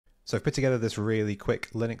So I've put together this really quick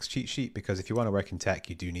Linux cheat sheet because if you want to work in tech,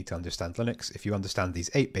 you do need to understand Linux. If you understand these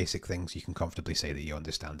 8 basic things, you can comfortably say that you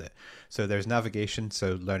understand it. So there's navigation,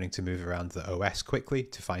 so learning to move around the OS quickly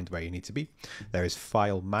to find where you need to be. There is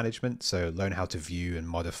file management, so learn how to view and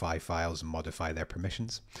modify files and modify their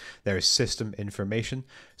permissions. There is system information,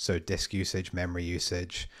 so disk usage, memory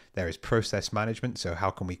usage. There is process management, so how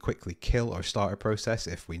can we quickly kill or start a process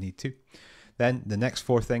if we need to. Then the next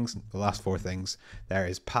 4 things, the last 4 things, there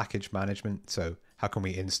is package management. So how can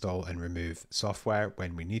we install and remove software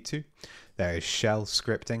when we need to? There is shell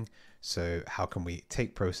scripting. So how can we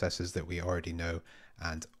take processes that we already know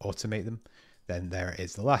and automate them? Then there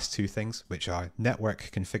is the last 2 things, which are network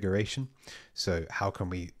configuration. So how can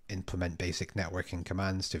we implement basic networking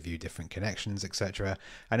commands to view different connections, etc.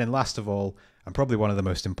 And then last of all, and probably one of the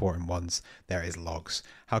most important ones, there is logs.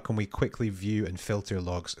 How can we quickly view and filter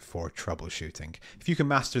logs for troubleshooting? If you can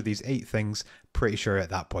master these 8 things, pretty sure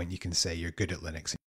at that point you can say you're good at Linux.